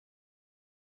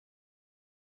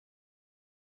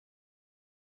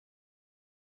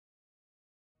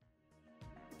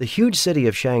The huge city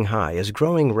of Shanghai is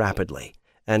growing rapidly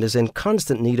and is in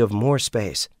constant need of more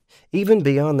space, even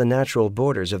beyond the natural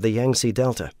borders of the Yangtze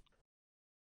Delta.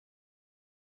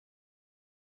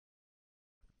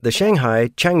 The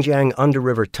Shanghai-Changjiang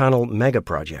Underriver Tunnel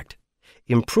Megaproject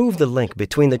improved the link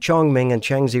between the Chongming and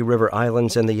Changtze River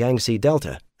Islands in the Yangtze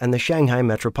Delta and the Shanghai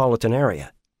metropolitan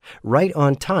area, right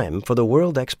on time for the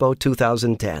World Expo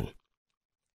 2010.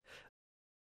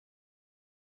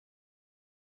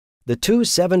 The two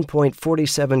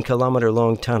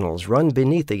 7.47-kilometer-long tunnels run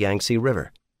beneath the Yangtze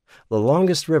River, the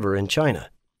longest river in China,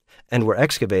 and were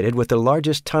excavated with the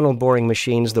largest tunnel boring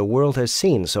machines the world has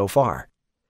seen so far.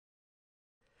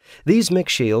 These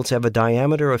Mixshields have a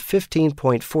diameter of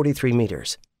 15.43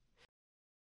 meters.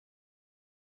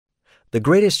 The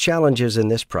greatest challenges in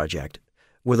this project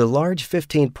were the large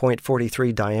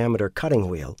 15.43 diameter cutting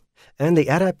wheel and the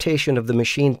adaptation of the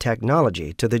machine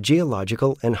technology to the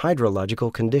geological and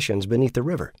hydrological conditions beneath the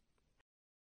river.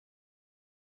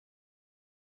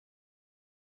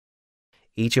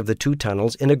 Each of the two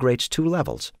tunnels integrates two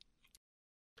levels.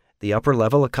 The upper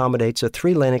level accommodates a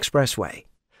 3-lane expressway.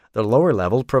 The lower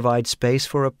level provides space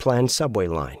for a planned subway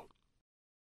line.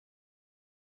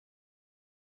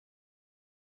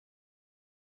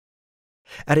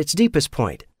 At its deepest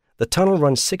point, the tunnel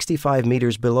runs 65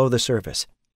 meters below the surface.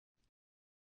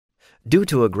 Due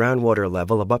to a groundwater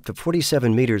level of up to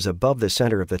 47 meters above the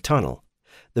center of the tunnel,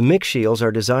 the Mixshields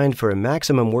are designed for a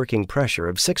maximum working pressure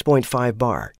of 6.5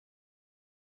 bar.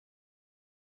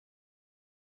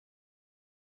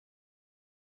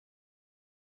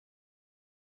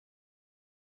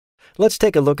 Let's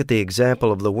take a look at the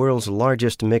example of the world's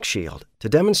largest Mixshield to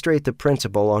demonstrate the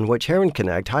principle on which Heron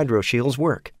Connect hydroshields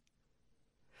work.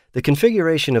 The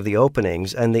configuration of the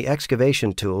openings and the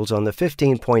excavation tools on the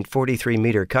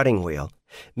 15.43-meter cutting wheel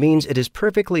means it is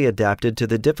perfectly adapted to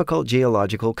the difficult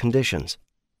geological conditions.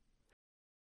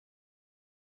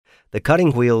 The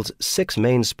cutting wheel's 6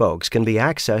 main spokes can be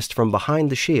accessed from behind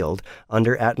the shield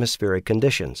under atmospheric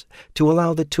conditions to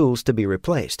allow the tools to be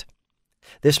replaced.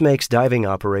 This makes diving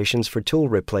operations for tool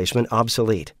replacement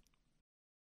obsolete.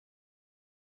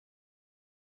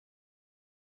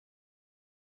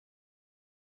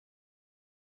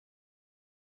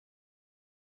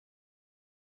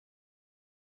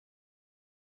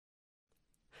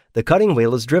 The cutting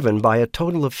wheel is driven by a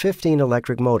total of 15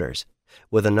 electric motors,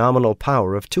 with a nominal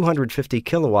power of 250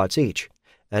 kilowatts each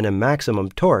and a maximum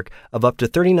torque of up to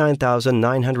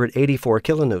 39,984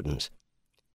 kilonewtons.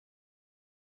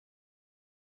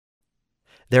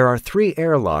 There are 3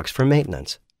 airlocks for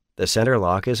maintenance. The center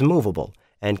lock is movable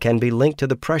and can be linked to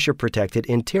the pressure-protected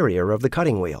interior of the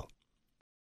cutting wheel.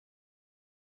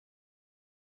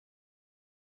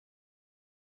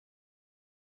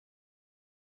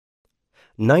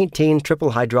 "19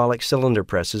 triple hydraulic cylinder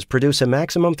presses produce a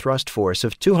maximum thrust force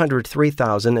of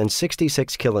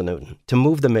 203,066 kilonewton to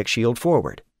move the Mixshield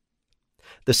forward.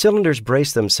 The cylinders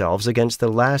brace themselves against the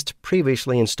last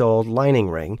previously installed lining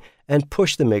ring and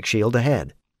push the Mixshield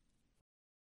ahead.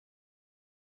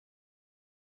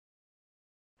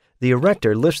 The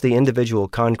erector lifts the individual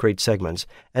concrete segments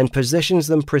and positions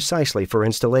them precisely for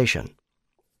installation.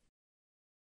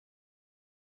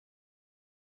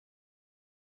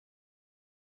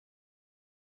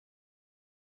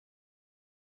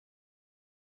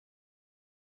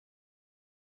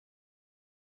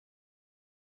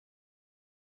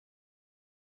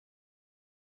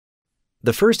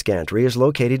 The first gantry is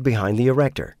located behind the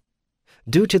erector.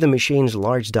 Due to the machine's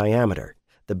large diameter,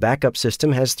 the backup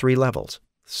system has 3 levels,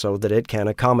 so that it can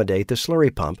accommodate the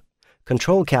slurry pump,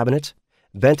 control cabinets,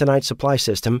 bentonite supply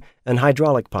system, and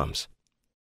hydraulic pumps.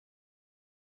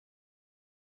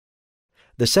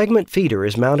 The segment feeder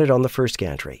is mounted on the first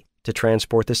gantry to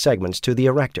transport the segments to the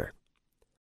erector.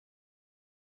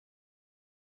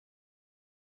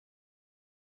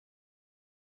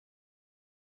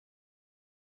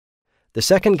 The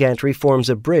second gantry forms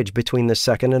a bridge between the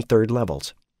second and third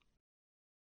levels.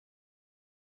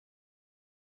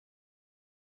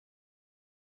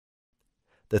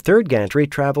 The third gantry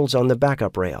travels on the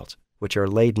backup rails, which are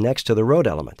laid next to the road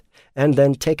element, and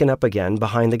then taken up again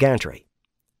behind the gantry.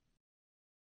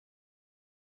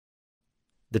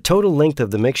 The total length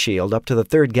of the Mixshield up to the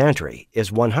third gantry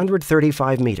is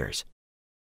 135 meters.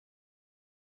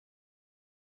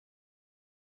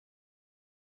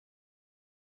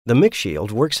 The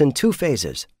Mixshield works in 2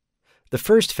 phases. The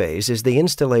first phase is the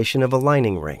installation of a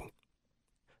lining ring.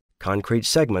 Concrete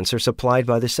segments are supplied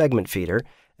by the segment feeder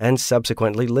and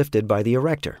subsequently lifted by the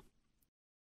erector.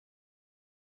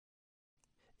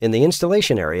 In the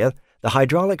installation area, the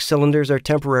hydraulic cylinders are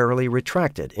temporarily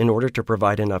retracted in order to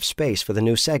provide enough space for the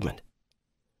new segment.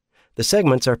 The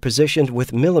segments are positioned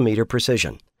with millimeter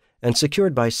precision and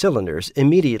secured by cylinders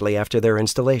immediately after their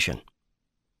installation.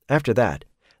 After that,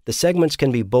 the segments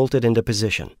can be bolted into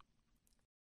position.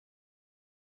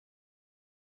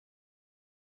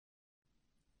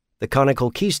 The conical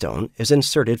keystone is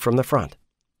inserted from the front.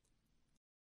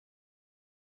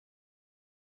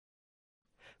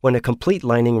 When a complete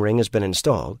lining ring has been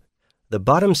installed, the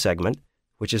bottom segment,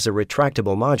 which is a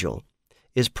retractable module,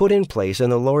 is put in place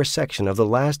in the lower section of the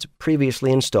last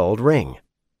previously installed ring.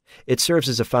 It serves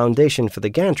as a foundation for the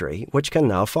gantry, which can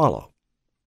now follow.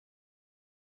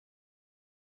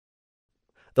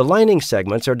 The lining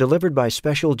segments are delivered by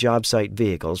special job site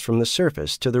vehicles from the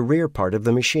surface to the rear part of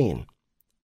the machine.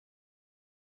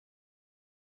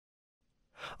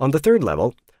 On the third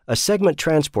level, a segment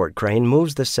transport crane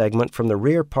moves the segment from the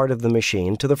rear part of the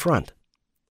machine to the front.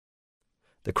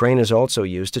 The crane is also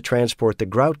used to transport the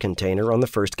grout container on the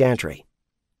first gantry.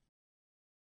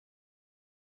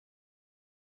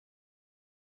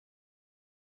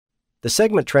 The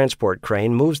segment transport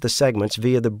crane moves the segments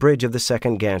via the bridge of the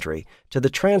second gantry to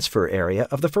the transfer area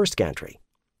of the first gantry.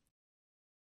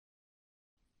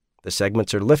 The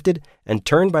segments are lifted and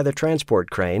turned by the transport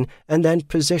crane and then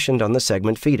positioned on the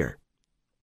segment feeder.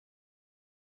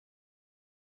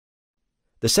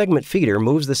 The segment feeder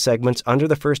moves the segments under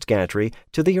the first gantry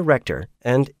to the erector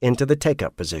and into the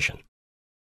take-up position.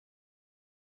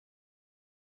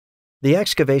 The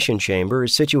excavation chamber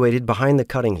is situated behind the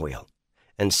cutting wheel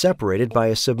and separated by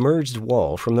a submerged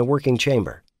wall from the working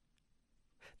chamber.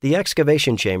 The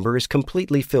excavation chamber is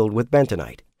completely filled with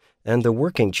bentonite, and the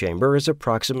working chamber is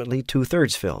approximately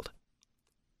 2/3 filled.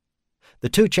 The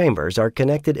two chambers are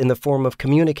connected in the form of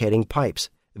communicating pipes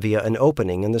via an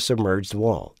opening in the submerged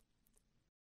wall.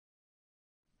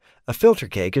 A filter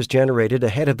cake is generated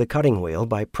ahead of the cutting wheel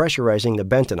by pressurizing the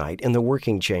bentonite in the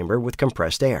working chamber with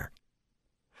compressed air.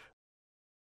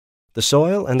 The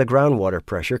soil and the groundwater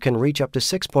pressure can reach up to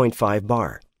 6.5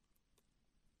 bar.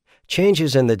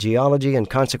 Changes in the geology and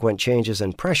consequent changes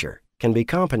in pressure can be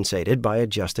compensated by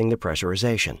adjusting the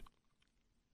pressurization.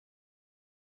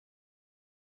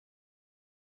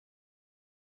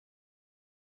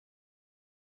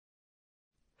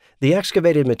 The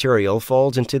excavated material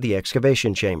falls into the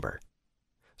excavation chamber.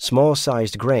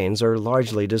 Small-sized grains are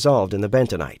largely dissolved in the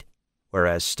bentonite,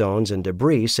 whereas stones and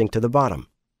debris sink to the bottom.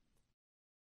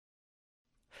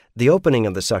 The opening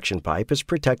of the suction pipe is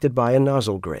protected by a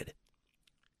nozzle grid.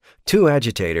 Two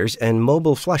agitators and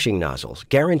mobile flushing nozzles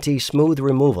guarantee smooth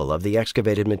removal of the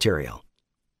excavated material.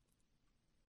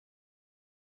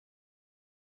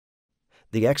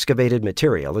 The excavated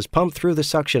material is pumped through the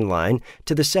suction line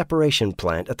to the separation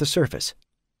plant at the surface.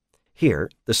 Here,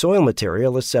 the soil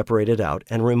material is separated out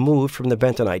and removed from the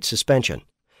bentonite suspension,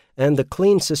 and the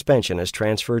clean suspension is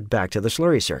transferred back to the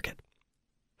slurry circuit.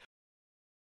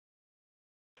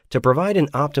 To provide an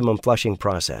optimum flushing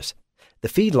process, the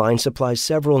feed line supplies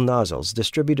several nozzles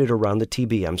distributed around the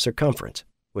TBM circumference,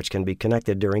 which can be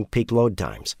connected during peak load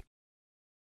times.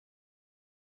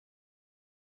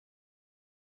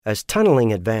 As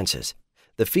tunneling advances,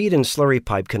 the feed and slurry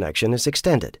pipe connection is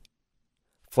extended.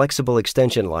 Flexible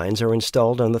extension lines are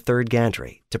installed on the third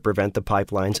gantry to prevent the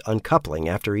pipelines uncoupling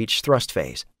after each thrust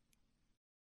phase.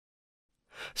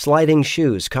 Sliding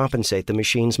shoes compensate the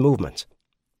machine's movements.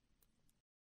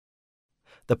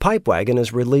 The pipe wagon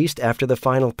is released after the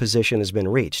final position has been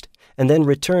reached and then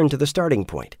returned to the starting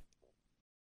point.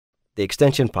 The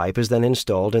extension pipe is then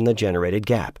installed in the generated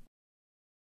gap.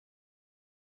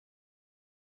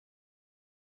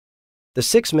 The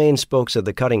 6 main spokes of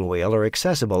the cutting wheel are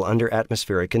accessible under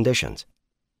atmospheric conditions.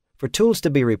 For tools to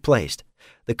be replaced,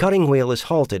 the cutting wheel is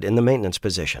halted in the maintenance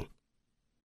position.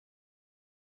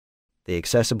 The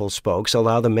accessible spokes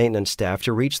allow the maintenance staff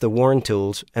to reach the worn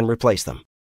tools and replace them.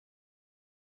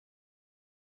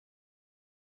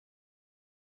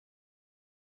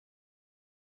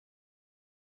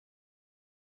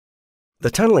 The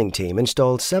tunneling team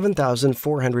installed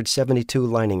 7,472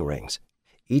 lining rings,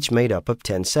 each made up of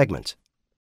 10 segments.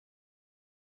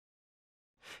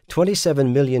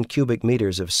 27 million cubic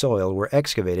meters of soil were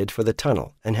excavated for the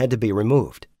tunnel and had to be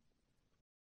removed.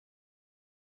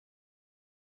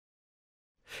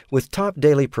 With top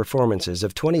daily performances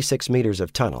of 26 meters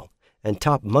of tunnel and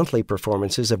top monthly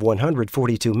performances of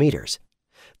 142 meters,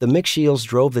 the Mixshields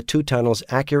drove the two tunnels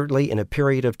accurately in a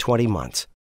period of 20 months.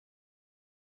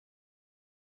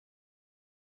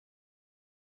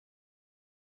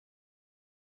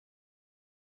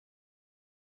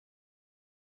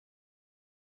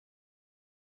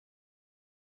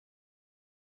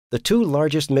 The two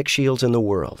largest Mixshields in the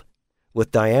world,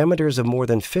 with diameters of more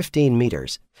than 15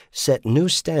 meters, set new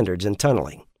standards in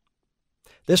tunneling.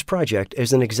 This project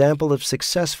is an example of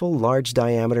successful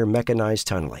large-diameter mechanized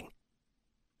tunneling.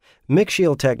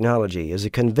 Mixshield technology is a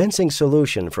convincing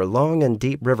solution for long and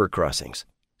deep river crossings,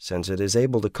 since it is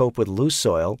able to cope with loose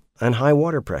soil and high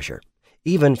water pressure,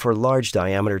 even for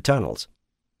large-diameter tunnels.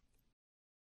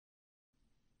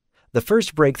 The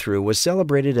first breakthrough was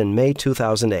celebrated in May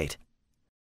 2008.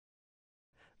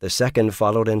 The second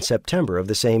followed in September of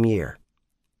the same year.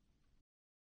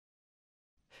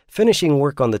 Finishing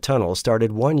work on the tunnel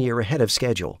started 1 year ahead of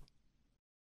schedule.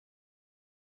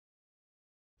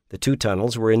 The two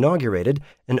tunnels were inaugurated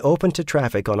and opened to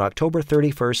traffic on October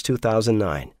 31,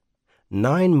 2009,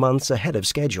 9 months ahead of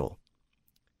schedule.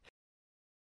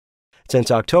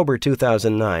 Since October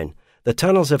 2009, the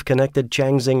tunnels have connected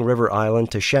Changxing River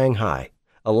Island to Shanghai,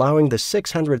 allowing the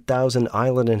 600,000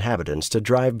 island inhabitants to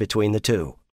drive between the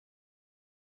two.